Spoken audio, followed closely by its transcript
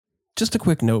Just a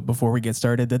quick note before we get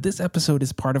started that this episode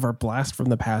is part of our Blast from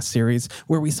the Past series,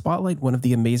 where we spotlight one of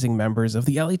the amazing members of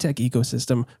the LA Tech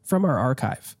ecosystem from our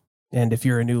archive. And if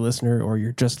you're a new listener or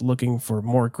you're just looking for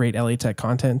more great LA Tech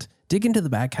content, dig into the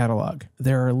back catalog.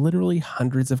 There are literally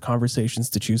hundreds of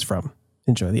conversations to choose from.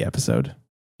 Enjoy the episode.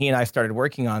 He and I started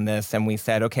working on this and we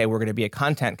said, okay, we're going to be a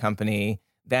content company.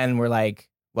 Then we're like,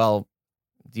 well,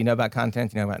 do you know about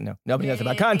content? No, nobody knows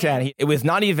about content. It was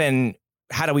not even,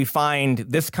 how do we find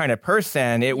this kind of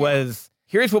person? It was,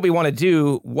 here's what we want to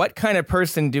do. What kind of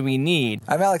person do we need?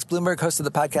 I'm Alex Bloomberg, host of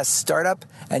the podcast Startup,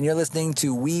 and you're listening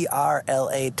to We Are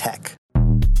LA Tech.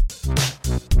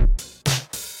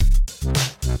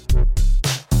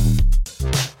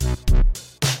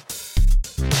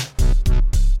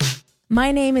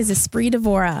 My name is Esprit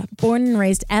Devora, born and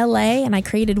raised LA, and I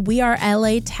created We Are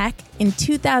LA Tech in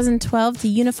 2012 to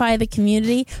unify the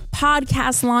community.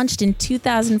 Podcast launched in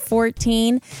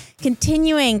 2014,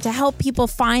 continuing to help people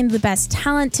find the best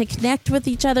talent, to connect with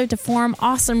each other, to form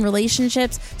awesome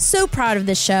relationships. So proud of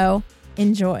this show.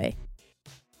 Enjoy.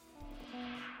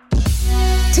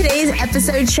 Today's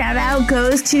episode shout out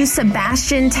goes to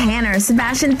Sebastian Tanner.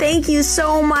 Sebastian, thank you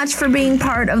so much for being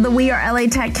part of the We Are LA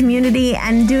Tech community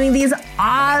and doing these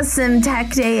awesome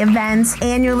Tech Day events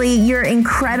annually. You're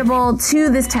incredible to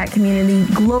this tech community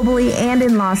globally and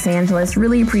in Los Angeles.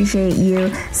 Really appreciate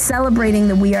you celebrating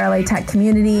the We Are LA Tech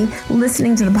community,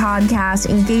 listening to the podcast,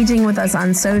 engaging with us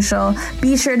on social.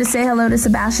 Be sure to say hello to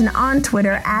Sebastian on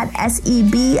Twitter at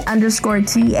SEB_TANNER.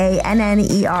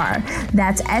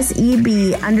 That's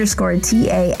SEB_TANNER.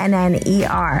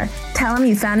 Tell him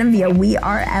you found him via We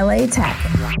Are LA Tech.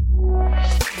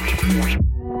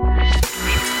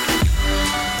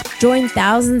 Join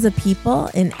thousands of people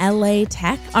in LA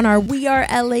Tech on our We Are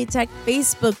LA Tech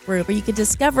Facebook group, where you can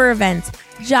discover events,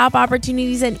 job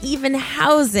opportunities, and even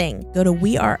housing. Go to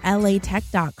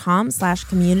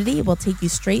wearelatech.com/community. We'll take you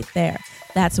straight there.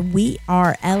 That's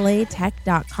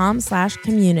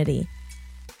wearelatech.com/community.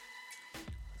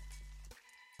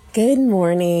 Good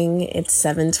morning. It's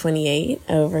 7:28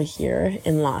 over here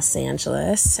in Los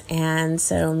Angeles. And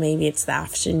so maybe it's the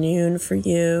afternoon for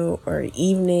you or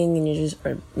evening, and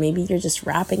or maybe you're just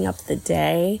wrapping up the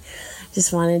day.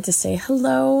 Just wanted to say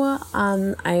hello.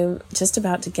 I'm just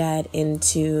about to get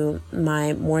into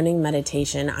my morning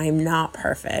meditation. I'm not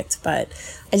perfect, but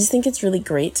I just think it's really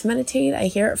great to meditate. I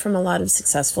hear it from a lot of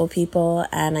successful people,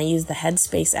 and I use the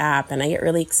Headspace app, and I get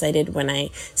really excited when I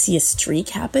see a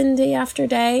streak happen day after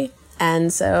day.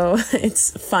 And so it's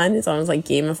fun. It's almost like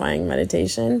gamifying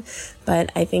meditation,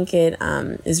 but I think it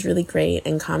is really great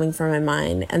and calming for my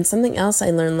mind. And something else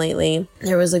I learned lately,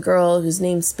 there was a girl whose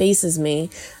name spaces me.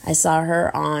 I saw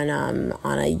her on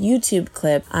a YouTube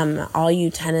clip. All you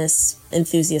tennis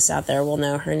enthusiasts out there will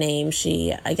know her name.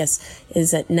 She, I guess,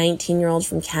 is a 19-year-old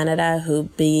from Canada who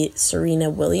beat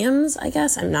Serena Williams, I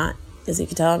guess. As you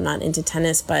can tell, I'm not into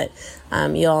tennis, but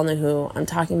you all know who I'm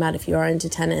talking about if you are into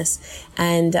tennis.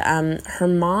 And her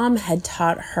mom had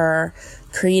taught her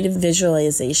creative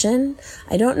visualization.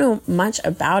 I don't know much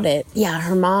about it. Yeah,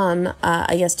 her mom,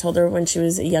 I guess, told her when she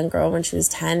was a young girl, when she was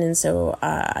 10. And so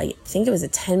I think it was a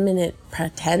 10-minute,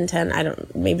 10,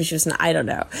 maybe she was, I don't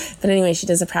know. But anyway, she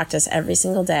does a practice every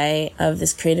single day of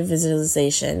this creative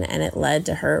visualization, and it led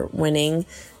to her winning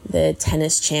the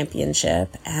tennis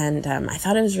championship. And I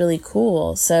thought it was really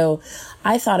cool. So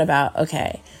I thought about,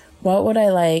 okay, what would I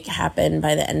like happen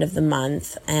by the end of the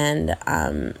month? And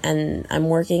I'm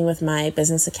working with my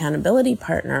business accountability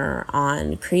partner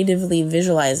on creatively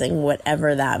visualizing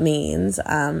whatever that means,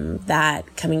 that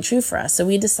coming true for us. So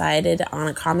we decided on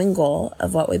a common goal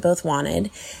of what we both wanted,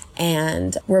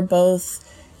 and we're both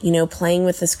playing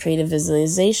with this creative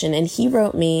visualization. And he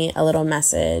wrote me a little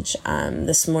message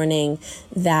this morning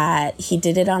that he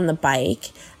did it on the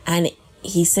bike, and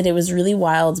he said it was really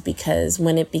wild because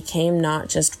when it became not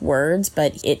just words,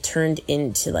 but it turned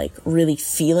into like really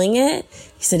feeling it,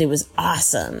 he said it was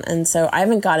awesome. And so I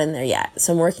haven't gotten there yet,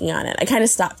 so I'm working on it. I kind of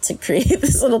stopped to create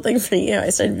this little thing for you.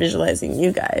 I started visualizing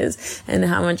you guys and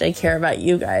how much I care about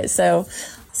you guys. So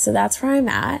that's where I'm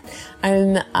at.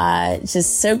 I'm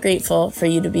just so grateful for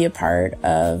you to be a part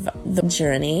of the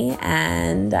journey,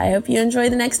 and I hope you enjoy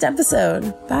the next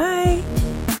episode. Bye.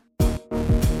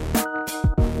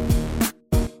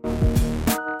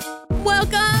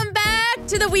 Welcome back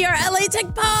to the We Are LA Tech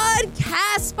podcast.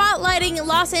 past, spotlighting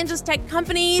Los Angeles tech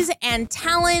companies and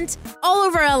talent all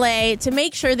over LA to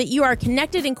make sure that you are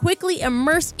connected and quickly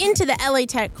immersed into the LA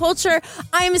tech culture.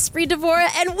 I'm Espree Devora,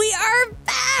 and we are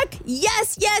back.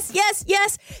 Yes.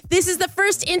 This is the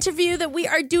first interview that we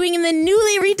are doing in the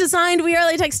newly redesigned We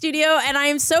Are LA Tech studio, and I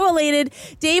am so elated.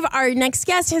 Dave, our next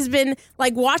guest, has been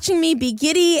like watching me be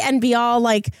giddy and be all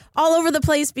over the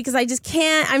place because I just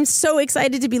can't. I'm so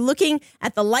excited to be looking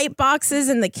at the light boxes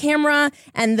and the camera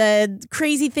and the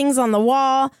crazy things on the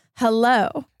wall. Hello.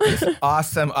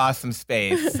 Awesome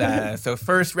space. So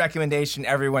first recommendation,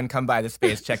 everyone come by the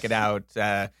space, check it out.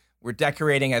 We're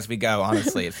decorating as we go,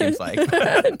 honestly, it seems like.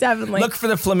 Definitely. Look for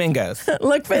the flamingos.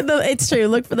 It's true.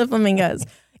 Look for the flamingos.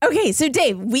 Okay, so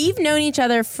Dave, we've known each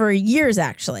other for years,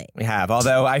 actually. We have,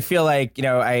 although I feel like,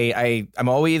 I'm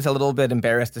always a little bit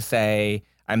embarrassed to say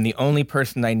I'm the only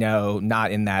person I know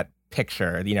not in that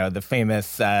picture, the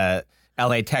famous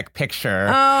LA Tech picture.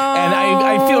 Oh. And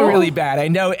I feel really bad. I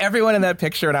know everyone in that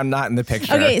picture and I'm not in the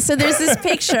picture. Okay, so there's this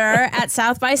picture at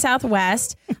South by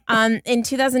Southwest in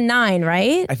 2009,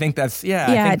 right? I think that's, Yeah, I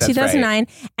think that's 2009.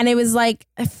 Right. And it was like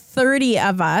 30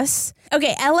 of us.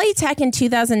 Okay, LA Tech in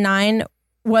 2009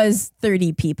 was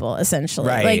 30 people, essentially.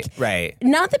 Right.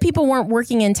 Not that people weren't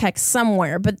working in tech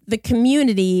somewhere, but the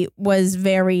community was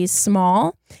very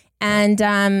small. And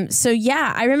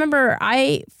I remember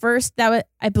I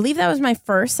believe that was my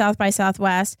first South by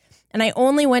Southwest. And I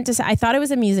only went I thought it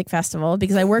was a music festival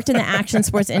because I worked in the action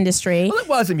sports industry. Well, it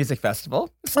was a music festival.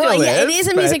 It is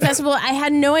a music festival. I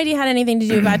had no idea it had anything to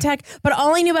do about tech, but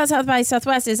all I knew about South by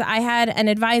Southwest is I had an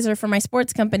advisor for my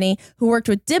sports company who worked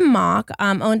with DimMock,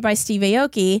 owned by Steve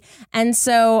Aoki. And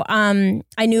so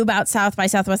I knew about South by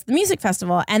Southwest, the music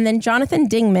festival. And then Jonathan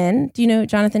Dingman. Do you know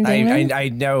Jonathan Dingman? I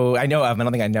know of him. I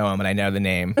don't think I know him, but I know the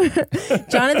name.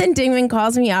 Jonathan Dingman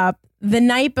calls me up the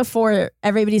night before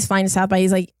everybody's flying to South by.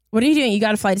 He's like, what are you doing? You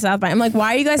got to fly to South by. I'm like,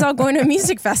 why are you guys all going to a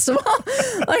music festival?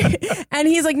 And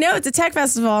he's like, no, it's a tech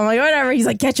festival. I'm like, whatever. He's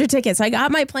like, get your ticket. So I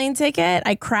got my plane ticket.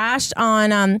 I crashed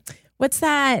on, what's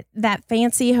that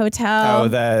fancy hotel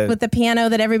with the piano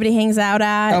that everybody hangs out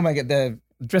at? Oh my God, the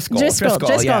Driscoll.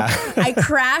 Yeah. I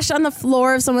crashed on the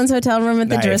floor of someone's hotel room at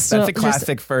the Driscoll. That's a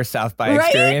classic first South by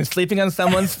experience, sleeping on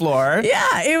someone's floor.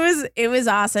 Yeah, it was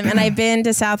awesome. And I've been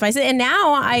to South by. And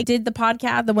now I did the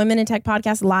podcast, the Women in Tech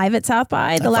podcast live at South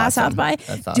by, South by.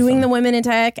 That's awesome. Doing the Women in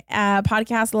Tech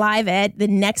podcast live at the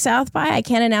next South by. I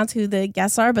can't announce who the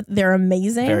guests are, but they're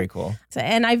amazing. Very cool.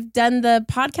 And I've done the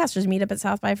podcasters meetup at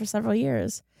South by for several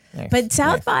years. Nice. But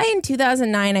South by in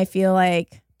 2009, I feel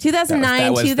like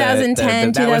 2009, 2010,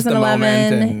 that 2011. was the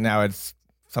moment, and now it's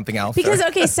something else. Because,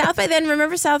 South by then,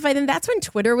 remember South by then? That's when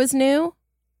Twitter was new.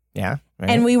 Yeah.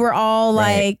 Right. And we were all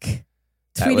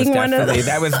tweeting one another.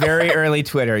 That was very early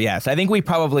Twitter, yes. I think we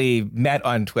probably met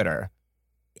on Twitter.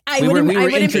 We were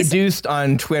introduced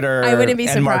on Twitter. I wouldn't be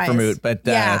surprised. And Mark Vermouth, but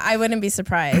I wouldn't be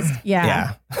surprised.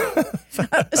 Yeah. So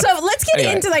let's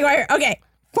get into okay.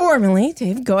 Formally,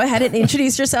 Dave, go ahead and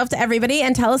introduce yourself to everybody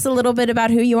and tell us a little bit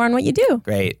about who you are and what you do.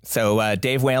 Great. So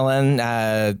Dave Whalen,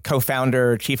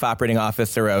 co-founder, chief operating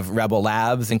officer of Rebel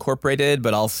Labs Incorporated,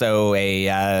 but also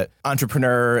a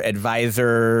entrepreneur,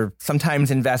 advisor,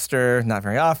 sometimes investor, not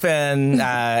very often,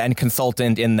 and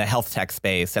consultant in the health tech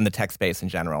space and the tech space in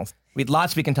general.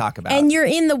 Lots we can talk about. And you're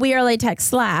in the We Are LA Tech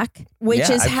Slack, which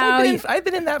is how... I've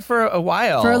been in that for a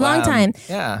while. For a long time.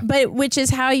 Yeah. But which is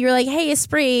how you're like, hey,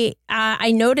 Espree,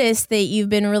 I noticed that you've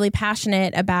been really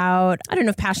passionate about, I don't know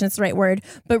if passionate's the right word,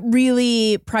 but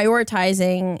really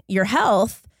prioritizing your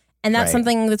health. And that's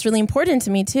something that's really important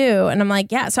to me too. And I'm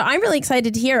like, yeah. So I'm really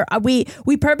excited to hear. We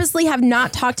purposely have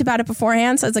not talked about it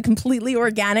beforehand, so it's a completely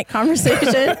organic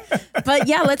conversation. But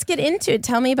yeah, let's get into it.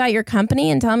 Tell me about your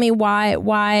company and tell me why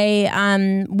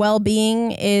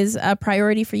well-being is a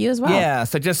priority for you as well. Yeah.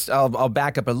 So I'll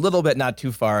back up a little bit, not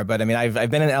too far, but I mean,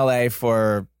 I've been in LA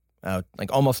for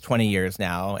almost 20 years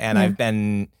now, and I've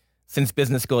been, since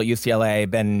business school at UCLA,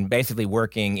 been basically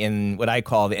working in what I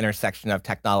call the intersection of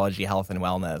technology, health, and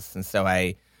wellness. And so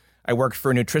I worked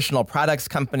for a nutritional products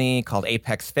company called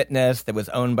Apex Fitness that was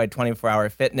owned by 24 Hour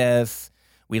Fitness.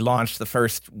 We launched the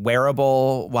first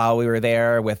wearable while we were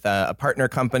there with a partner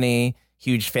company.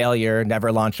 Huge failure.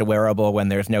 Never launch a wearable when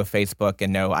there's no Facebook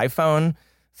and no iPhone.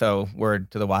 So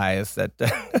word to the wise that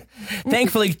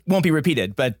thankfully won't be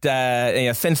repeated. But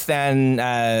since then,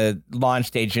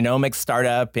 launched a genomics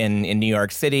startup in New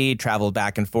York City, traveled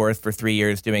back and forth for 3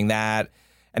 years doing that.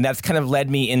 And that's kind of led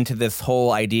me into this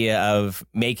whole idea of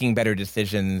making better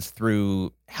decisions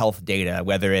through health data,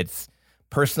 whether it's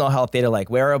personal health data like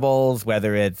wearables,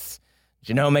 whether it's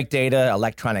genomic data,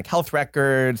 electronic health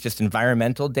records, just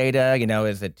environmental data.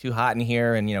 Is it too hot in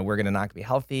here and, we're going to not be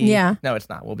healthy? Yeah. No, it's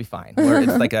not. We'll be fine.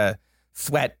 It's like a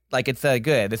sweat, like it's a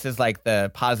good. This is like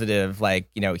the positive,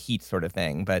 heat sort of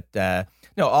thing. But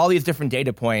no, all these different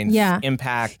data points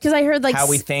impact because I heard how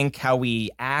we think, how we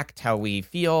act, how we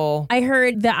feel. I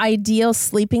heard the ideal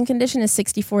sleeping condition is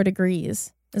 64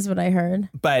 degrees. Is what I heard.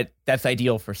 But that's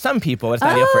ideal for some people. It's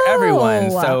not ideal for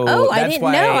everyone. So I didn't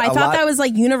know. I thought that was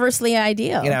like universally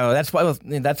ideal. That's why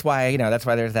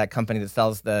there's that company that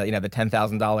sells the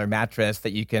 $10,000 mattress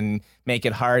that you can make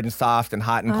it hard and soft and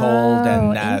hot and cold,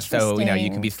 and so you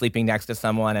can be sleeping next to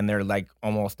someone and they're like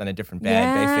almost on a different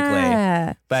bed,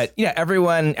 basically. But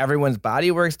everyone's body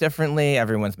works differently.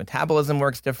 Everyone's metabolism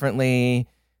works differently.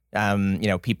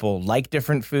 People like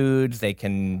different foods. They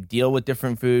can deal with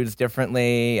different foods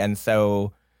differently. And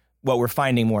so what we're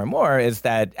finding more and more is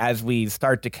that as we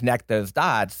start to connect those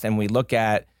dots and we look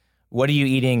at what are you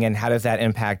eating and how does that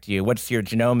impact you? What's your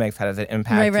genomics? How does it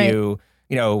impact you?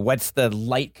 What's the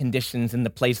light conditions in the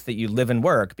place that you live and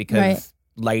work? Because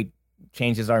light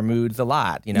changes our moods a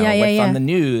lot. What's on the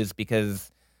news? Because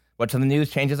what's on the news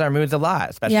changes our moods a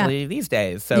lot, especially these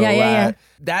days. So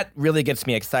that really gets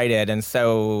me excited. And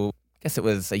so I guess it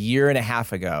was a year and a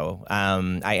half ago,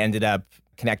 I ended up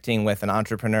connecting with an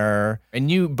entrepreneur, a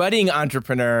new budding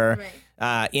entrepreneur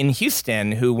in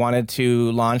Houston who wanted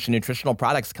to launch a nutritional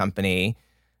products company.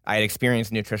 I had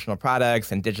experienced nutritional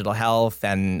products and digital health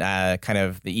and kind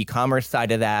of the e-commerce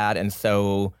side of that. And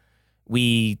so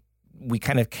we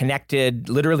kind of connected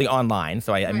literally online.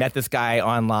 So I met this guy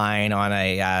online on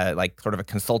a sort of a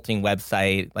consulting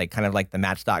website, kind of like the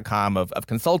Match.com of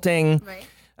consulting. Right.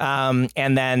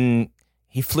 And then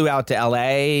he flew out to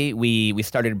LA. We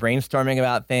started brainstorming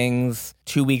about things.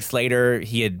 2 weeks later,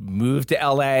 he had moved to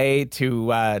LA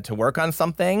to work on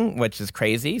something, which is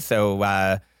crazy.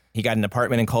 So he got an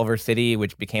apartment in Culver City,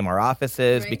 which became our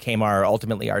offices, became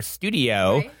ultimately our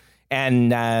studio. Right.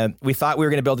 And we thought we were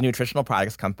going to build a nutritional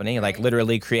products company,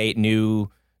 literally create new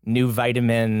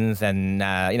vitamins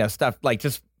and stuff like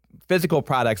just physical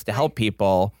products to help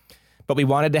people. But we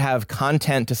wanted to have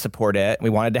content to support it. We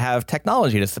wanted to have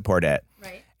technology to support it.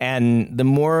 Right. And the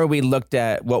more we looked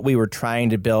at what we were trying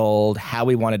to build, how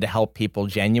we wanted to help people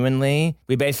genuinely,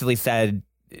 we basically said,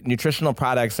 nutritional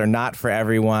products are not for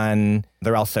everyone.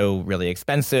 They're also really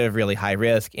expensive, really high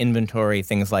risk, inventory,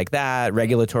 things like that,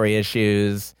 regulatory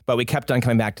issues. But we kept on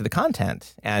coming back to the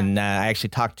content. And I actually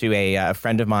talked to a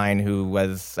friend of mine who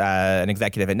was an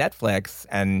executive at Netflix.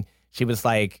 And she was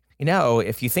like,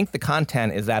 if you think the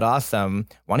content is that awesome,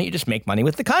 why don't you just make money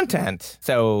with the content?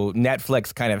 So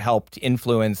Netflix kind of helped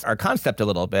influence our concept a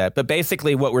little bit. But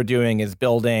basically what we're doing is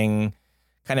building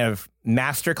kind of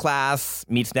masterclass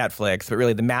meets Netflix, but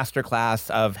really the masterclass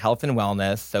of health and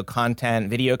wellness. So content,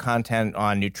 video content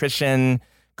on nutrition,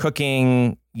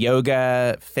 cooking,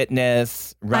 yoga,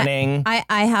 fitness, running. I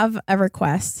have a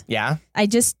request. Yeah? I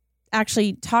just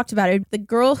actually talked about it. The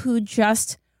girl who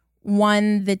just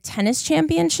won the tennis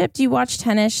championship. Do you watch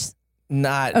tennis?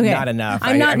 Not enough.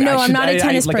 I'm not a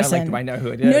tennis person. Do I know who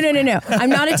it is? No. I'm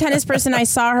not a tennis person. I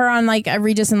saw her on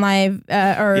Regis and Live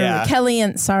Kelly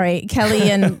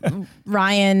and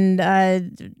Ryan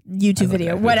YouTube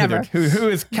video, whatever. Who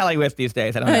is Kelly with these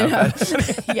days? I don't know.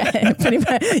 Yeah, pretty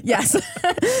much. Yes.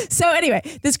 So anyway,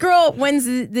 this girl wins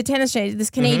the tennis championship. This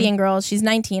Canadian girl, she's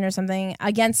 19 or something,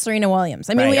 against Serena Williams.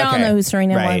 I mean, we all know who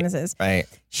Serena Williams is. Right.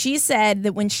 She said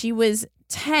that when she was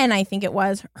 10, I think it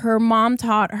was, her mom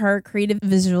taught her creative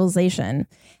visualization.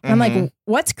 And I'm like,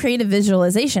 what's creative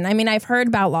visualization? I mean, I've heard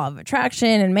about law of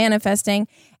attraction and manifesting,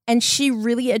 and she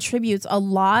really attributes a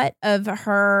lot of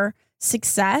her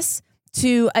success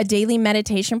to a daily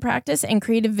meditation practice and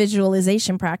creative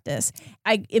visualization practice.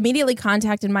 I immediately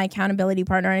contacted my accountability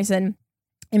partner and I said,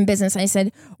 in business, I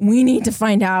said, we need to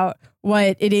find out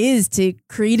what it is to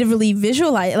creatively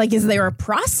visualize. Is there a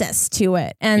process to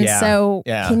it? And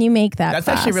can you make that That's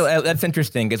fast? Actually that's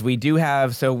interesting because we do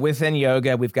have, so within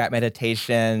yoga, we've got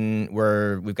meditation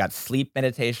we've got sleep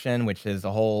meditation, which is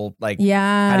a whole, how do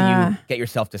you get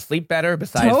yourself to sleep better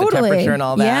besides the temperature and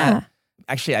all that? Yeah.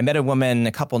 Actually, I met a woman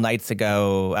a couple nights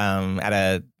ago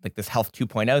at this Health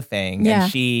 2.0 thing. Yeah.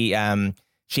 And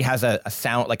she has a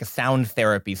sound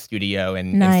therapy studio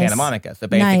in Santa Monica. So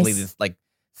basically this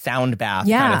sound bath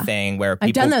kind of thing where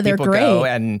people go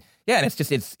and and it's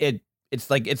just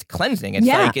it's cleansing.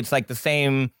 It's like the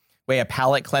same way a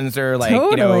palate cleanser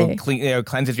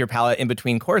cleanses your palate in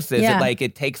between courses. Yeah.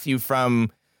 It takes you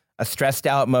from a stressed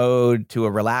out mode to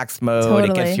a relaxed mode.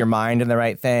 It gets your mind in the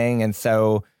right thing. And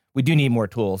so we do need more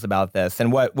tools about this.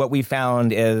 And what we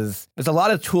found is there's a lot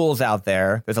of tools out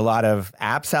there. There's a lot of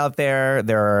apps out there.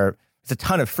 There are a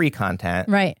ton of free content.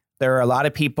 Right. There are a lot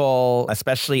of people,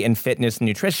 especially in fitness and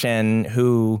nutrition,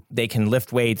 who they can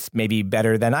lift weights maybe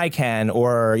better than I can,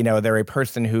 or, they're a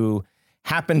person who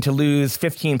happened to lose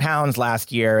 15 pounds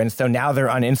last year. And so now they're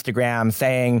on Instagram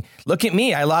saying, look at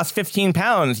me, I lost 15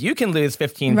 pounds. You can lose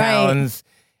 15 pounds.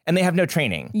 And they have no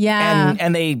training. Yeah.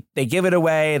 And they give it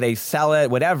away, they sell it,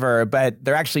 whatever, but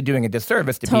they're actually doing a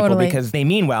disservice to people because they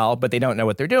mean well, but they don't know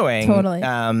what they're doing. Totally.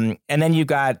 And then you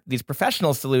got these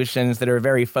professional solutions that are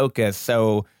very focused.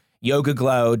 So Yoga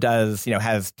Glow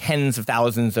has tens of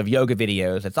thousands of yoga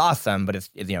videos. It's awesome, but it's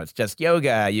just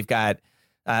yoga. You've got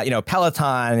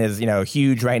Peloton is,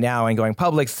 huge right now and going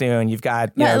public soon. You've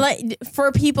got,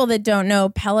 for people that don't know,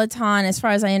 Peloton, as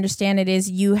far as I understand it, is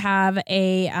you have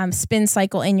a spin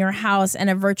cycle in your house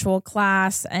and a virtual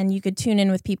class, and you could tune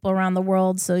in with people around the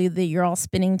world so that you're all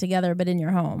spinning together, but in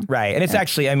your home. Right. And it's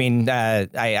actually,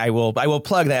 I will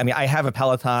plug that. I mean, I have a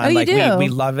Peloton. Oh, you do? We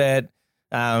love it.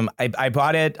 I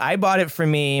bought it for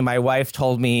me. My wife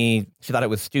told me she thought it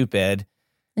was stupid.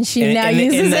 And she now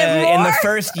uses it more? In the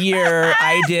first year,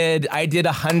 I did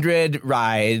 100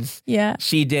 rides. Yeah.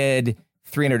 She did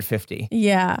 350.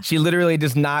 Yeah. She literally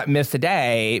does not miss a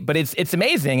day, but it's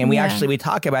amazing. And we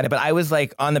talk about it. But I was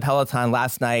on the Peloton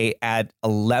last night at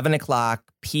 11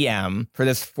 o'clock p.m. for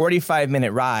this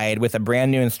 45-minute ride with a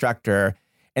brand new instructor.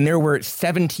 And there were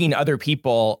 17 other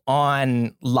people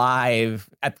on live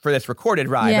for this recorded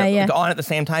ride, on at the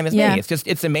same time as me.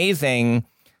 It's amazing.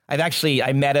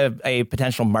 I met a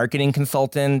potential marketing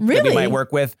consultant that we might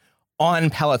work with on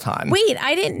Peloton. Wait,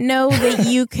 I didn't know that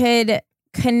you could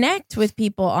connect with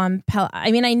people on Peloton.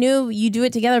 I mean, I knew you do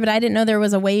it together, but I didn't know there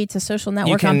was a way to social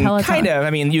network on Peloton. Kind of. I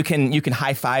mean, you can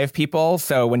high five people.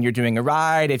 So when you're doing a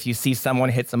ride, if you see someone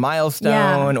hits a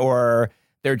milestone or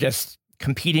they're just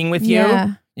competing with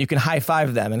you, you can high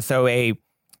five them. And so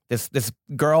this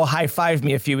girl high fived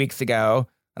me a few weeks ago,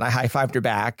 and I high fived her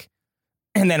back.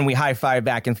 And then we high five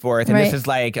back and forth. And this is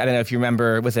I don't know if you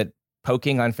remember, was it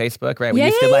poking on Facebook, right? We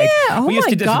used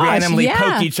to just randomly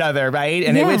poke each other, right?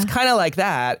 And it was kind of like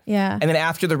that. Yeah. And then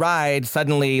after the ride,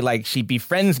 suddenly she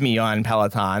befriends me on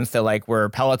Peloton. So we're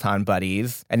Peloton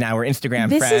buddies, and now we're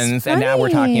Instagram friends, and now we're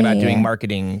talking about doing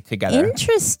marketing together.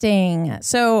 Interesting.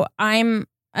 So I'm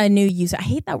a new user. I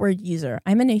hate that word user.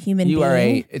 I'm a new human being. You are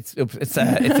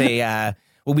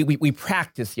we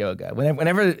practice yoga.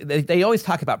 Whenever they always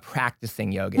talk about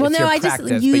practicing yoga. Well, I just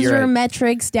user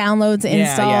metrics, downloads,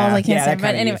 installs. I can't say.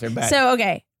 But anyway, so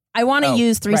okay, I want to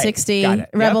use 360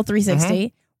 Rebel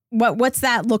 360. What's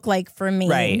that look like for me?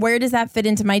 Right. Where does that fit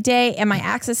into my day? Am I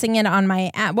accessing it on my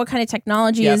app? What kind of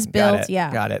technology is built?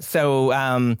 Got it. So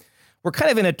we're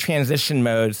kind of in a transition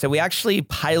mode. So we actually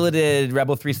piloted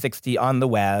Rebel 360 on the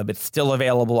web. It's still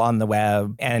available on the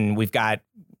web, and we've got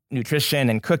nutrition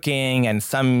and cooking and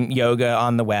some yoga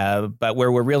on the web, but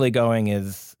where we're really going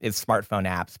is smartphone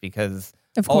apps, because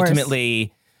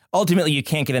ultimately you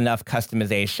can't get enough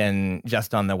customization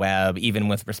just on the web, even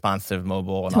with responsive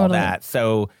mobile and all that.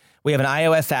 So we have an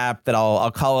iOS app that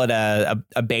I'll call it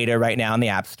a beta right now in the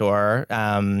App Store.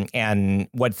 And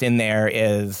what's in there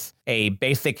is a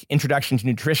basic introduction to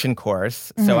nutrition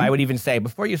course. Mm-hmm. So I would even say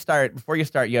before you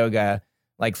start yoga,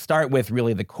 start with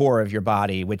really the core of your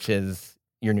body, which is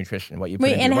your nutrition, what you put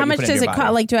in. And how much does it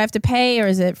cost? Do I have to pay, or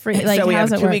is it free? So we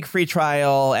have a 2-week free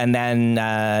trial, and then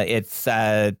it's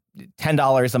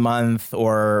 $10 a month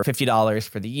or $50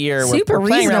 for the year. Super we're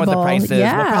playing around with the prices.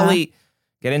 Yeah. We'll probably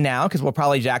get in now because we'll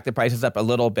probably jack the prices up a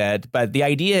little bit. But the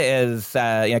idea is,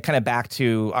 kind of back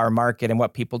to our market and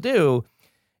what people do.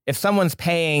 If someone's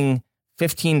paying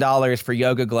 $15 for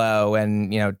Yoga Glow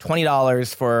and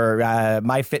 $20 for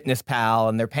MyFitnessPal,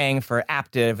 and they're paying for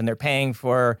Aptiv, and they're paying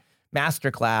for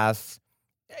Masterclass,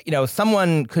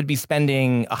 someone could be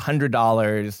spending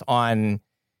 $100 on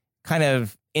kind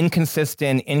of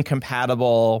inconsistent,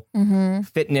 incompatible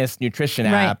fitness nutrition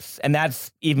apps. And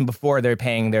that's even before they're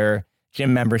paying their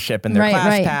gym membership and their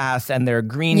class pass and their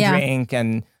green drink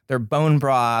and their bone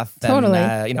broth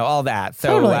and all that.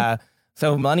 So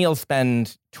so millennials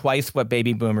spend twice what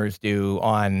baby boomers do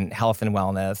on health and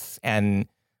wellness, and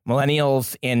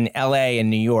millennials in LA and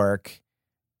New York,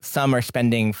 some are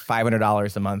spending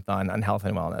 $500 a month on health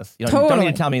and wellness. You don't need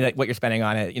to tell me what you're spending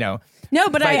on it. No,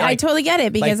 but I totally get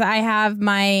it, because I have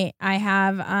my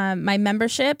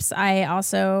memberships. I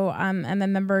also am a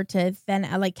member to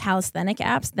calisthenic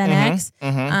apps, ThenX.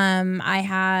 I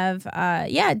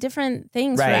have different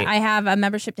things. Right. I have a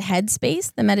membership to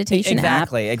Headspace, the meditation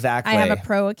app. Exactly. I have a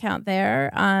pro account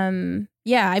there. I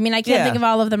mean, I can't think of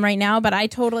all of them right now, but I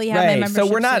totally have my membership.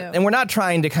 So we're not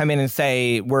trying to come in and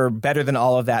say we're better than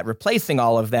all of that, replacing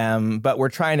all of them, but we're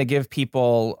trying to give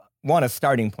people want a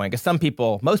starting point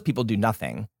because most people do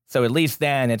nothing. So at least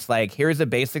then it's like, here's a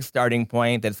basic starting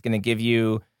point that's going to give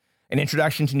you an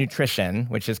introduction to nutrition,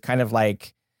 which is kind of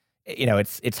like,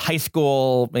 it's high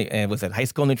school. Was it high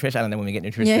school nutrition? I don't know when we get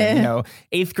nutrition,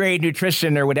 8th grade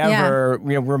nutrition or whatever,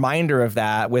 reminder of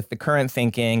that with the current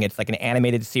thinking. It's like an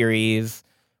animated series.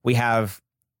 We have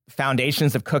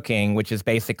Foundations of Cooking, which is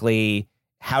basically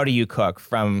how do you cook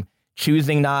from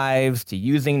choosing knives to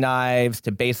using knives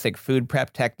to basic food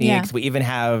prep techniques. Yeah. We even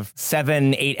have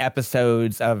 7-8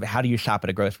 episodes of how do you shop at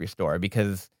a grocery store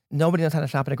because nobody knows how to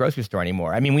shop at a grocery store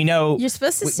anymore. I mean, we know you're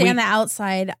supposed to stay on the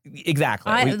outside.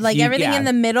 Exactly. Everything in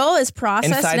the middle is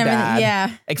processed inside and everything. Bad,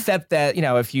 yeah. Except that,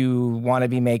 if you want to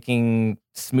be making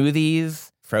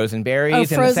smoothies, frozen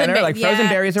berries in the center, frozen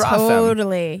berries are awesome.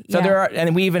 Totally. So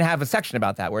and we even have a section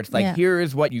about that where it's like,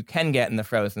 here's what you can get in the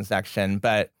frozen section,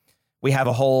 but we have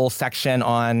a whole section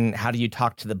on how do you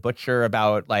talk to the butcher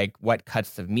about like what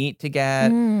cuts of meat to get,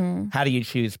 how do you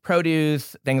choose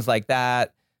produce, things like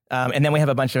that. And then we have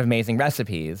a bunch of amazing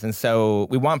recipes. And so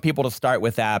we want people to start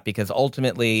with that because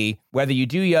ultimately, whether you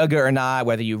do yoga or not,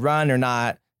 whether you run or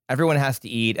not, everyone has to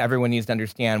eat. Everyone needs to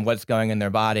understand what's going in their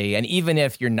body. And even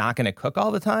if you're not going to cook all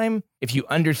the time, if you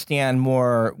understand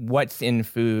more what's in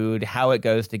food, how it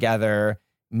goes together,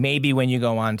 maybe when you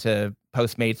go on to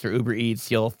Postmates or Uber Eats,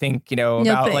 you'll think,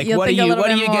 about like, what are you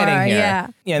getting here?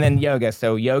 Yeah. And then yoga.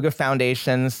 So yoga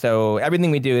foundations. So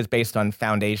everything we do is based on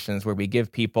foundations where we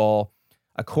give people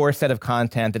a core set of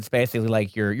content that's basically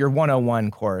like your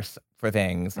 101 course for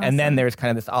things. Awesome. And then there's kind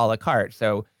of this a la carte.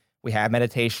 So we have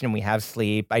meditation, we have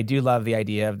sleep. I do love the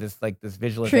idea of this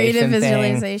visualization creative thing.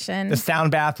 visualization. The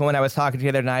sound bath. When I was talking to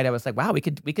you the other night, I was like, wow, we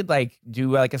could like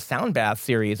do like a sound bath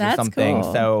series or something.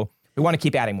 Cool. So we want to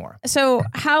keep adding more. So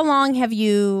how long have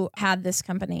you had this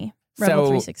company,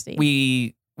 Rebel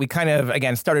 360? We kind of,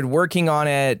 again, started working on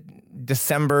it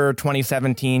December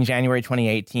 2017, January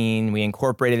 2018. We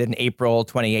incorporated it in April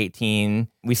 2018.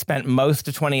 We spent most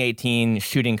of 2018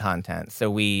 shooting content.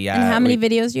 So and how many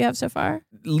videos do you have so far?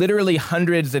 Literally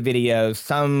hundreds of videos,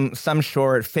 some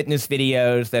short fitness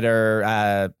videos that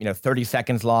are 30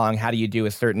 seconds long. How do you do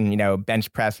a certain,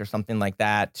 bench press or something like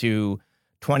that, to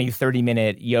 20,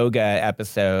 30-minute yoga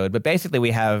episode. But basically we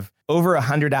have over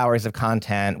 100 hours of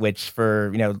content, which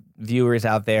for, viewers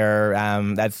out there,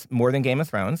 that's more than Game of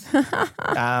Thrones.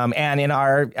 And in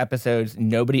our episodes,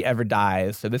 nobody ever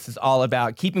dies. So this is all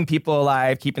about keeping people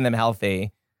alive, keeping them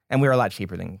healthy. And we're a lot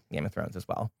cheaper than Game of Thrones as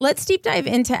well. Let's deep dive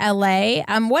into LA.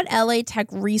 What LA tech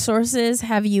resources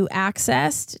have you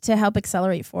accessed to help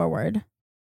accelerate forward?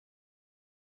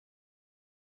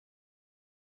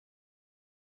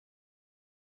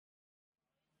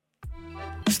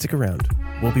 Stick around.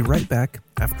 We'll be right back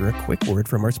after a quick word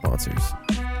from our sponsors.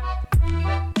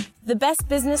 The best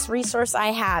business resource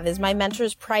I have is my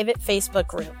mentor's private Facebook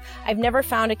group. I've never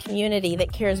found a community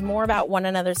that cares more about one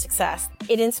another's success.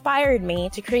 It inspired me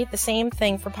to create the same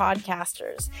thing for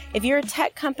podcasters. If you're a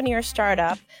tech company or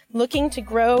startup looking to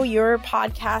grow your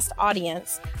podcast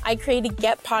audience, I created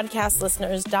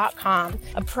GetPodcastListeners.com,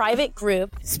 a private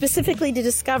group specifically to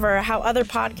discover how other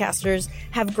podcasters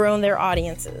have grown their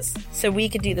audiences, so we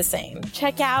could do the same.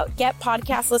 Check out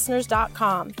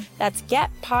GetPodcastListeners.com. That's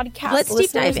GetPodcastListeners.com. Let's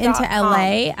deep dive into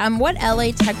LA. What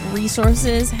LA tech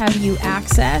resources have you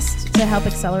accessed to help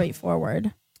accelerate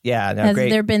forward? Yeah, no, Has great.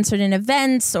 there been certain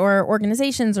events or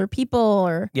organizations or people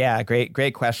or? Yeah,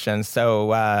 great question.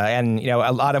 So, and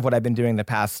a lot of what I've been doing the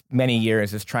past many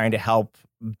years is trying to help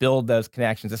build those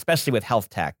connections, especially with health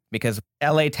tech, because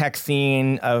LA tech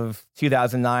scene of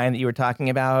 2009 that you were talking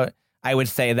about, I would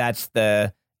say that's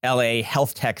the LA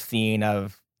health tech scene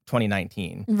of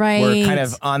 2019. Right. We're kind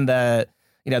of on the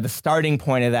starting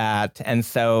point of that. And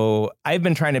so I've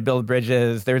been trying to build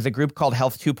bridges. There's a group called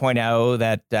Health 2.0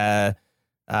 that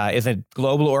is a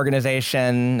global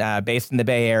organization based in the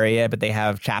Bay Area, but they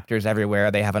have chapters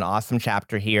everywhere. They have an awesome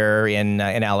chapter here in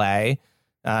LA.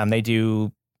 They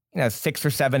do 6 or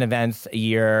 7 events a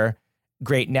year.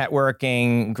 Great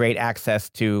networking, great access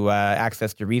to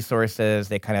resources.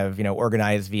 They kind of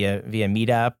organize via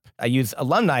Meetup. I use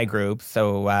alumni groups.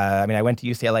 So I went to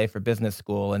UCLA for business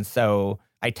school, and so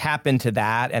I tap into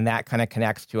that, and that kind of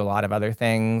connects to a lot of other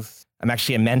things. I'm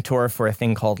actually a mentor for a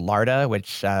thing called LARDA,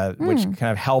 which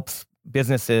kind of helps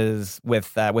businesses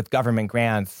with government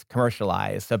grants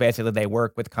commercialize. So basically, they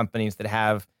work with companies that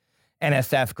have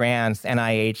NSF grants,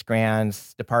 NIH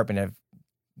grants, Department of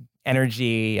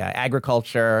Energy,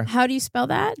 agriculture. How do you spell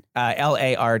that?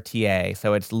 LARTA.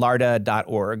 So it's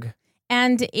larda.org.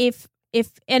 And if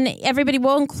everybody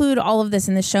will include all of this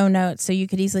in the show notes, so you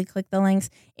could easily click the links.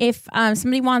 If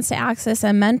somebody wants to access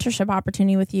a mentorship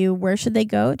opportunity with you, where should they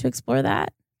go to explore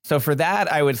that? So for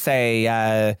that, I would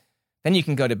say then you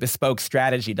can go to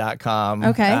bespokestrategy.com.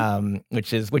 Okay.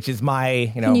 Which is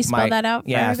my, Can you spell that out for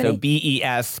yeah, everybody? so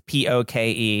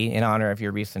BESPOKE in honor of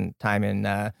your recent time in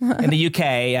the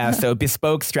UK. So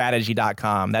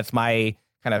bespokestrategy.com. That's my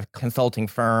kind of consulting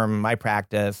firm, my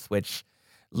practice, which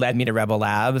led me to Rebel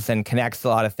Labs and connects a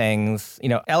lot of things.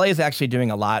 LA is actually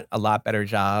doing a lot better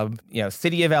job.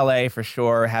 City of LA for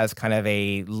sure has kind of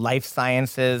a life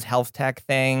sciences, health tech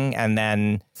thing. And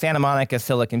then Santa Monica,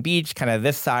 Silicon Beach, kind of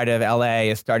this side of LA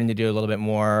is starting to do a little bit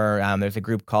more. There's a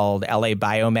group called LA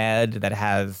Biomed that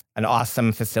has an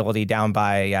awesome facility down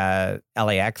by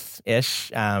LAX-ish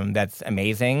that's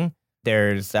amazing.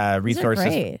 There's resources.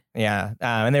 Great. Yeah.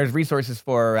 And there's resources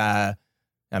for,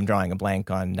 I'm drawing a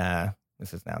blank on,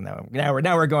 this is now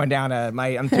we're going down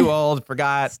I'm too old,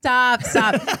 forgot. Stop.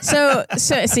 So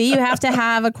see, you have to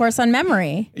have a course on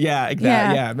memory. Yeah,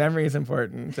 exactly. Yeah, memory is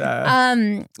important.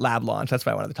 Lab launch. That's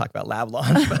why I wanted to talk about lab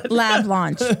launch. Lab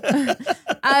launch.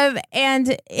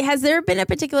 And has there been a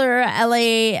particular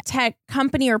LA tech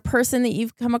company or person that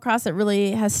you've come across that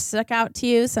really has stuck out to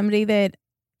you? Somebody that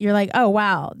you're like, oh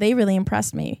wow, they really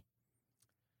impressed me.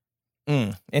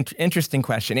 Interesting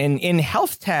question. In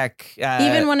health tech,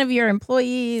 even one of your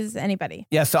employees, anybody.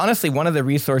 Yeah. So honestly, one of the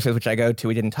resources which I go to,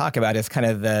 we didn't talk about, is kind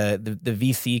of the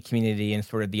VC community and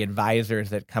sort of the advisors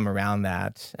that come around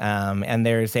that. And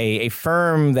there's a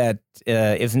firm that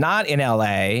is not in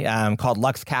LA called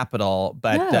Lux Capital,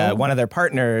 but one of their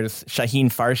partners, Shaheen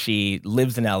Farshi,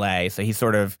 lives in LA. So he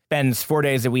sort of spends 4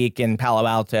 days a week in Palo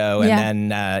Alto,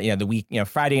 and then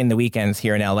Friday and the weekends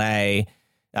here in LA.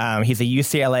 He's a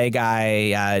UCLA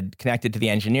guy connected to the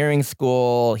engineering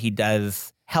school. He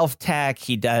does health tech.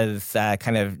 He does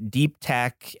kind of deep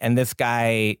tech. And this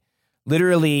guy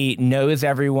literally knows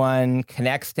everyone,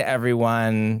 connects to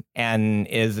everyone, and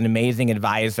is an amazing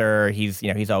advisor.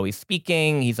 He's always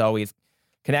speaking. He's always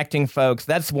connecting folks.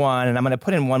 That's one. And I'm going to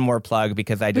put in one more plug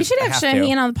because we should have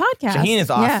Shaheen on the podcast. Shaheen is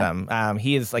awesome. Yeah.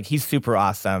 He's super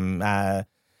awesome.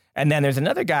 And then there's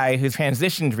another guy who's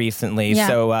transitioned recently. Yeah.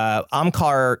 So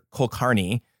Amkar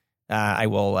Kulkarni, I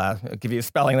will give you a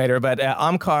spelling later, but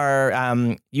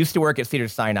Amkar used to work at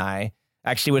Cedars-Sinai,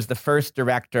 actually was the first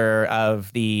director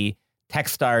of the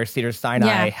Techstars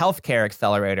Cedars-Sinai Healthcare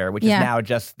Accelerator, which is now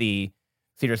just the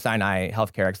Cedars-Sinai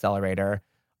Healthcare Accelerator.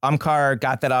 Amkar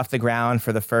got that off the ground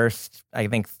for the first, I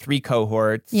think, 3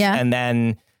 cohorts. Yeah. And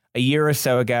then a year or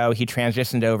so ago, he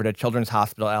transitioned over to Children's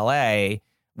Hospital LA,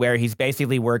 where he's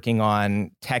basically working on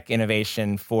tech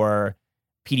innovation for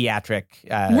pediatric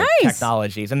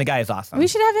technologies. And the guy is awesome. We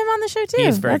should have him on the show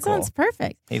too. That sounds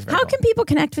perfect. How can people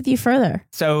connect with you further?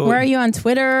 So where are you on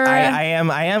Twitter?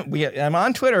 I'm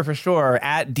on Twitter for sure,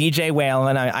 at DJ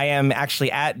Whelan. I am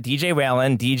actually at DJ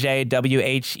Whelan, DJ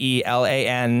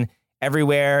WHELAN,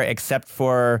 everywhere except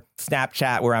for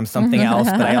Snapchat, where I'm something else,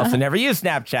 but I also never use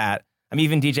Snapchat. I'm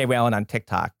even DJ Whelan on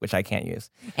TikTok, which I can't use.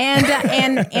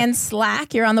 And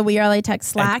Slack, you're on the We Are LA Tech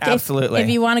Slack. Absolutely. If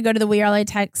you want to go to the We Are LA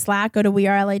Tech Slack, go to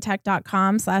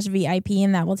wearelatech.com/VIP,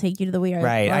 and that will take you to the We Are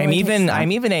Right. I'm even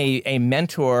a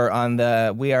mentor on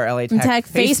the We Are LA Tech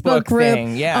Facebook group.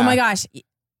 Thing. Yeah. Oh my gosh.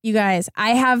 You guys,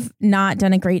 I have not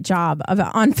done a great job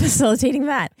on facilitating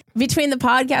that. Between the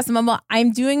podcast and Mumble,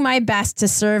 I'm doing my best to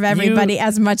serve everybody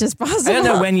as much as possible. I don't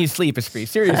know when you sleep, Espree,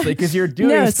 seriously, because you're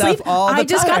doing stuff all the time. I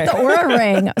just got the Oura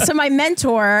Ring. So my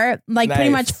mentor pretty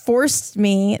much forced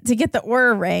me to get the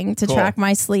Oura Ring to track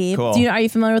my sleep. Cool. Are you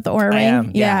familiar with the Oura Ring? I am,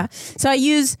 yeah. So I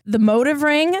use the Motive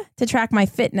Ring to track my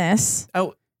fitness.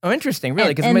 Oh, interesting,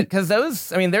 really, because those,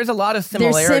 there's a lot of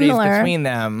similarities between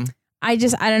them. I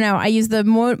don't know. I use the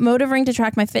Motive Ring to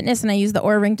track my fitness, and I use the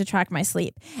Oura Ring to track my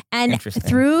sleep. And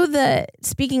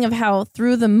speaking of health,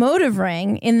 through the Motive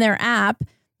Ring in their app,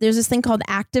 there's this thing called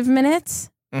Active Minutes.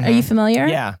 Mm-hmm. Are you familiar?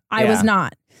 Yeah. I was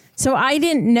not. So I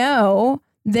didn't know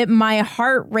that my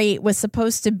heart rate was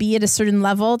supposed to be at a certain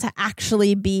level to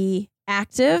actually be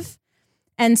active.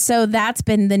 And so that's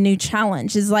been the new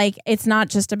challenge, is it's not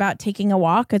just about taking a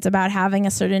walk. It's about having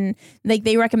a certain,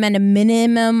 they recommend a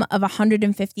minimum of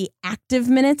 150 active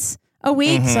minutes a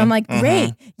week. Mm-hmm, so I'm like,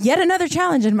 great, yet another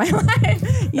challenge in my life,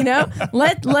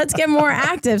 let's get more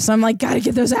active. So I'm like, got to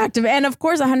get those active. And of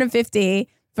course, 150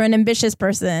 for an ambitious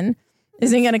person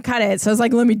isn't going to cut it. So I was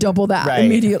like, let me double that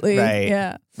immediately. Right.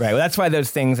 Yeah. Right. Well, that's why those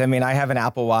things, I have an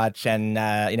Apple Watch, and,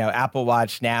 Apple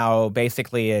Watch now,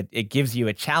 basically it gives you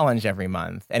a challenge every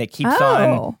month, and it keeps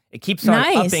on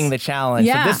upping the challenge.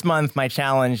 Yeah. So this month, my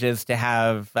challenge is to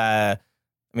have,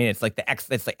 it's like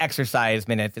exercise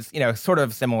minutes. It's, sort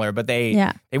of similar, but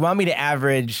they want me to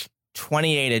average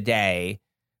 28 a day,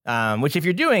 which if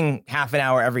you're doing half an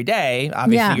hour every day,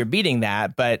 obviously you're beating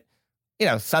that, but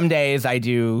some days I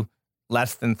do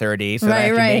less than 30, so that I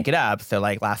can make it up. So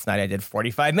like last night I did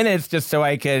 45 minutes just so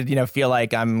I could, feel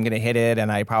like I'm going to hit it. And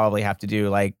I probably have to do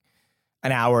like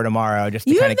an hour tomorrow just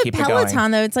to kind of keep it going. You have the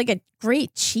Peloton though. It's like a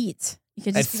great cheat. You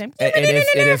could just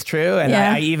it is true. And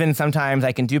I even sometimes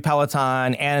I can do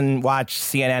Peloton and watch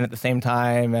CNN at the same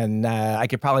time. And I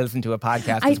could probably listen to a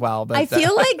podcast as well. But I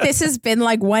feel like this has been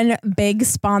like one big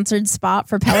sponsored spot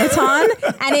for Peloton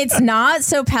and it's not.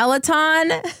 So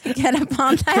Peloton, get up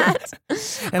on that.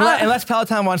 Unless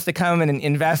Peloton wants to come and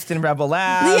invest in Rebel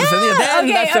Labs. Then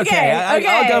that's okay.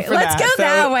 I'll go for Let's that. Let's go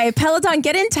that way. Peloton,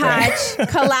 get in touch.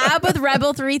 Collab with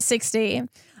Rebel 360.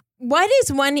 What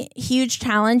is one huge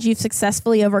challenge you've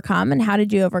successfully overcome, and how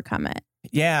did you overcome it?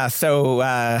 Yeah, so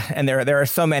and there are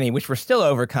so many which we're still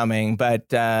overcoming,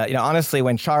 but honestly,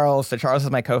 when Charles is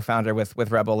my co-founder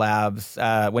with Rebel Labs,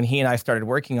 when he and I started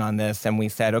working on this, and we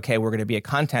said, okay, we're going to be a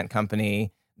content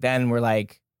company, then we're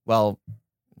like, well,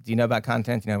 do you know about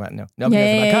content? No, nobody knows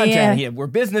about content. Yeah. We're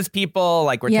business people,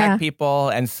 like we're tech people.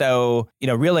 And so,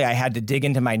 really I had to dig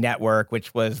into my network,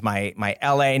 which was my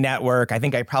LA network. I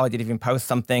think I probably did even post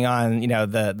something on,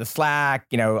 the Slack,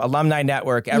 alumni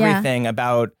network, everything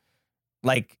about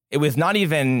like, it was not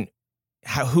even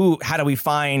how do we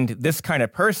find this kind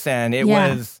of person? It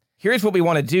was, here's what we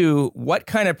want to do. What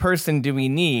kind of person do we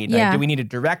need? Like, do we need a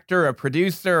director, a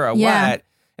producer, or what?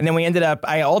 And then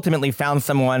I ultimately found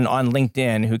someone on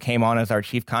LinkedIn who came on as our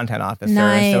chief content officer.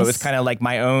 Nice. So it was kind of like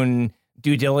my own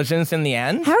due diligence in the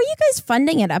end. How are you guys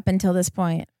funding it up until this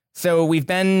point? So we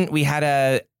had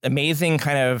a amazing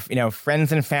kind of,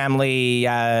 friends and family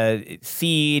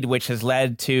seed, which has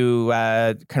led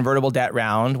to convertible debt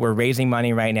round. We're raising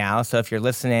money right now. So if you're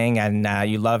listening and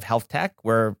you love health tech,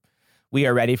 we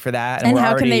are ready for that. And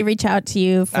how can they reach out to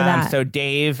you for that? So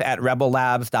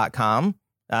dave@rebellabs.com.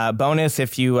 Bonus,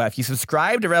 if you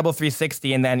subscribe to Rebel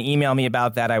 360 and then email me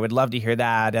about that, I would love to hear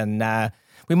that. And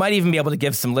we might even be able to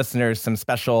give some listeners some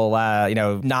special,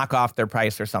 knock off their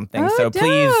price or something. Oh, so dope.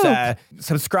 Please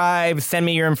subscribe, send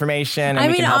me your information. And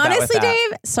we can help honestly, out with that.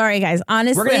 Dave, sorry guys,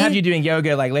 honestly. We're going to have you doing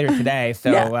yoga like later today.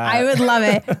 So I would love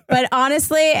it. But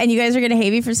honestly, and you guys are going to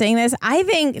hate me for saying this, I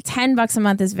think $10 a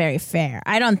month is very fair.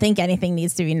 I don't think anything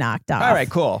needs to be knocked off. All right,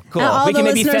 cool. All we the can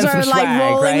maybe listeners send some are like swag,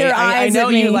 rolling right? their I eyes know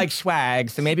at me. you like swag,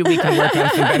 so maybe we can work on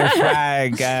some better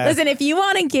swag. Listen, if you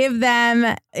want to give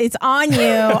them, it's on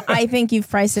you. I think you've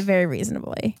priced it very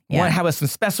reasonably. Want to have some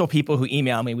special people who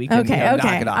email me. We can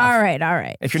knock it off. All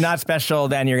right. If you're not special,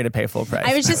 then you're going to pay full price.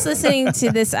 I was just listening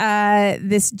to this.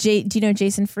 Do you know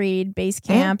Jason Fried,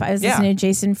 Basecamp? I was listening to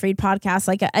Jason Fried podcast,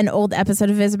 like an old episode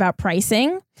of his about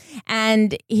pricing,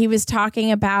 and he was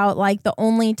talking about like the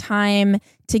only time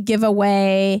to give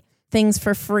away things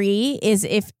for free is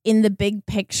if in the big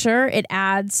picture it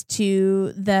adds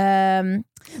to the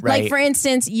like, for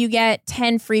instance, you get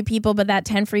 10 free people, but that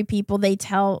 10 free people they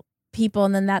tell people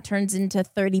and then that turns into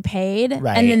 30 paid.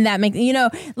 Right. And then that makes,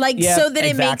 so that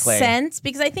it makes sense,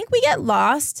 because I think we get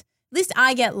lost, at least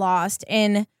I get lost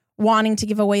in wanting to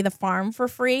give away the farm for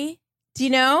free. Do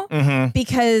you know? Mm-hmm.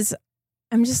 Because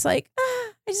I'm just like,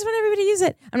 I just want everybody to use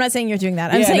it. I'm not saying you're doing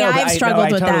that. I'm saying I've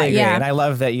struggled with totally that. Agree. Yeah. And I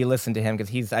love that you listen to him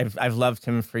because I've loved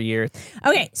him for years.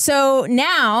 Okay. So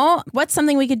now what's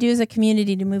something we could do as a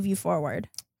community to move you forward?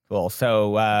 Cool.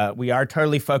 So we are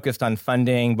totally focused on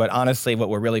funding, but honestly, what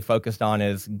we're really focused on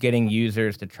is getting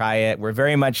users to try it. We're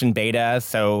very much in beta,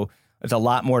 so there's a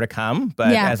lot more to come.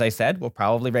 But as I said, we'll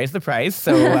probably raise the price.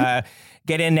 So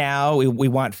get in now. We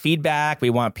want feedback. We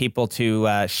want people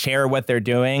to share what they're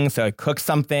doing. So cook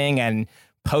something and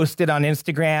post it on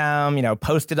Instagram,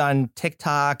 post it on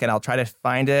TikTok, and I'll try to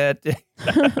find it.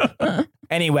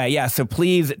 Anyway, so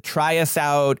please try us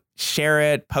out, share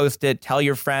it, post it, tell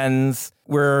your friends.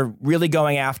 We're really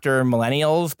going after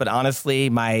millennials, but honestly,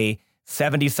 my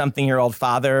 70-something-year-old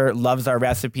father loves our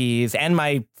recipes, and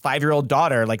my 5-year-old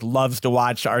daughter loves to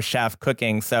watch our chef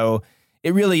cooking. So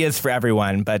it really is for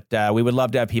everyone, but we would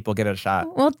love to have people give it a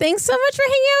shot. Well, thanks so much for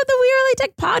hanging out with the We Are LA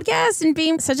Tech podcast and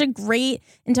being such a great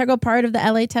integral part of the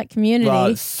LA Tech community.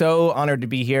 Well, so honored to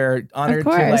be here. Honored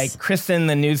to christen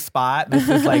the new spot. This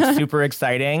is super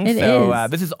exciting.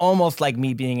 This is almost like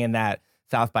me being in that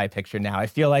South by picture now. I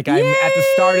feel like I'm at the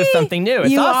start of something new.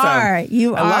 It's awesome.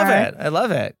 You are. I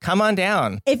love it. Come on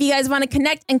down. If you guys want to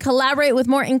connect and collaborate with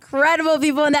more incredible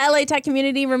people in the LA Tech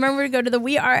community, remember to go to the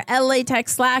We Are LA Tech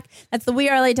Slack. That's the We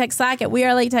Are LA Tech Slack at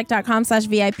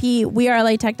wearelatech.com/VIP,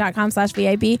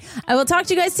 wearelatech.com/VIP. I will talk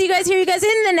to you guys, hear you guys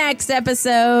in the next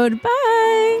episode.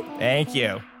 Bye. Thank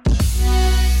you.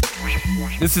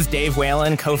 This is Dave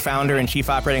Whalen, co-founder and chief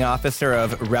operating officer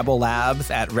of Rebel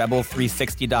Labs at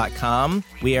rebel360.com.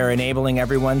 We are enabling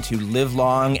everyone to live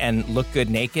long and look good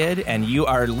naked, and you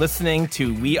are listening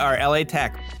to We Are LA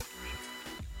Tech.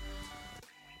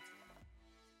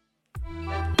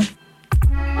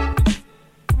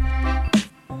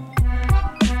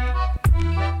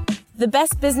 The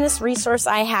best business resource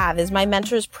I have is my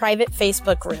mentor's private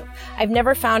Facebook group. I've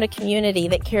never found a community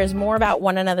that cares more about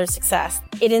one another's success.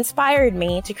 It inspired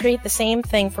me to create the same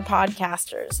thing for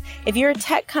podcasters. If you're a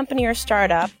tech company or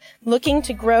startup looking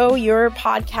to grow your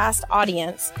podcast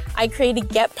audience, I created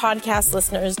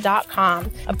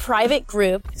GetPodcastListeners.com, a private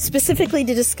group specifically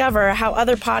to discover how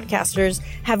other podcasters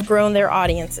have grown their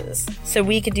audiences, so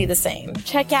we could do the same.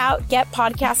 Check out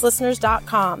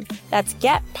GetPodcastListeners.com. That's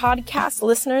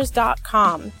GetPodcastListeners.com.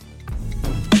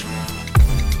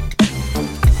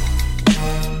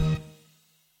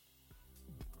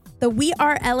 The We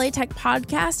Are LA Tech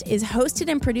podcast is hosted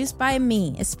and produced by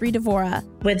me, Esprit Devora.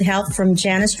 With help from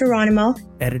Janice Geronimo.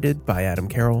 Edited by Adam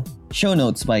Carroll. Show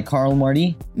notes by Carl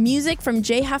Marty. Music from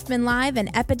Jay Huffman Live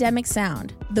and Epidemic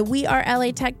Sound. The We Are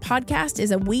LA Tech podcast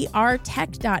is a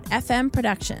wearetech.fm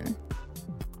production.